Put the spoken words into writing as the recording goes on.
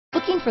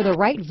Looking for the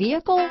right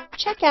vehicle?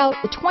 Check out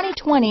the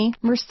 2020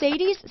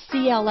 Mercedes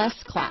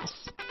CLS class.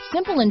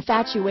 Simple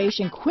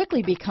infatuation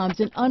quickly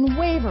becomes an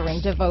unwavering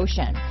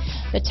devotion.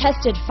 The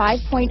tested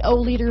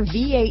 5.0-liter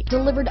V8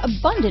 delivered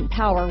abundant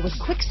power with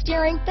quick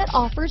steering that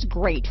offers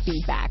great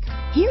feedback.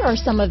 Here are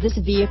some of this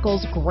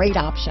vehicle's great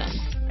options: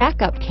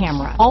 backup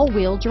camera,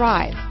 all-wheel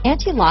drive,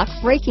 anti-lock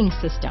braking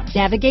system,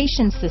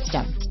 navigation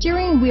system,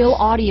 steering wheel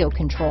audio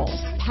controls,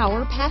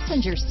 power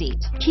passenger seat,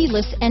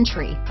 keyless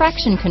entry,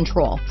 traction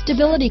control,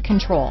 stability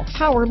control,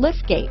 power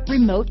liftgate,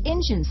 remote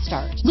engine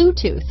start,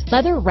 Bluetooth,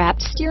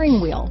 leather-wrapped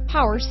steering wheel,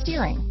 power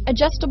steering,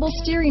 adjustable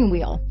steering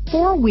wheel,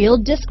 four-wheel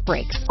disc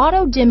brakes,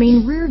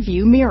 auto-dimming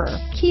rear-view mirror,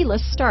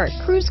 keyless start,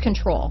 cruise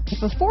control. If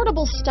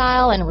affordable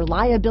style and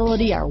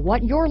reliability are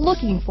what you're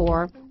looking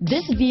for,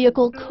 this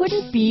vehicle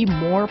couldn't be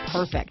more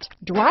perfect.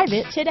 Drive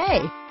it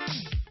today.